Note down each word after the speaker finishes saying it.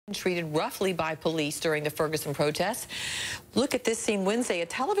treated roughly by police during the Ferguson protests. Look at this scene Wednesday. A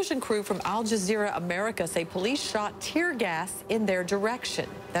television crew from Al-Jazeera America say police shot tear gas in their direction.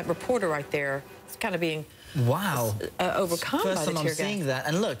 That reporter right there is kind of being overcome by the tear gas. First time I'm seeing that.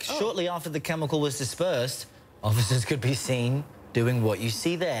 And look, shortly after the chemical was dispersed, officers could be seen doing what you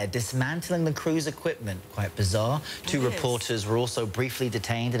see there, dismantling the crew's equipment. Quite bizarre. Two reporters were also briefly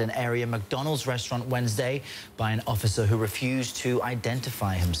detained at an area McDonald's restaurant Wednesday by an officer who refused to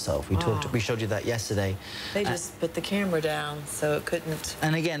identify himself. We showed you that yesterday. They just put the camera down so it couldn't.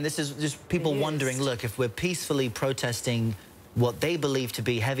 And again, this is just people wondering, look, if we're peacefully protesting what they believe to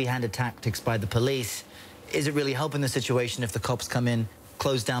be heavy-handed tactics by the police, is it really helping the situation if the cops come in,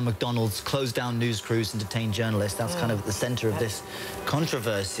 close down McDonald's, close down news crews and detain journalists? That's kind of at the center of this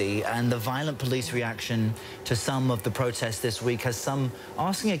controversy. And the violent police reaction to some of the protests this week has some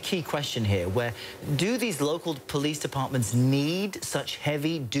asking a key question here, where do these local police departments need such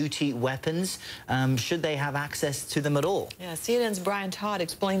heavy-duty weapons? Should they have access to them at all? Yeah, CNN's Brian Todd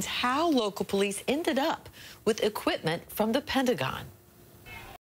explains how local police ended up with equipment from the Pentagon.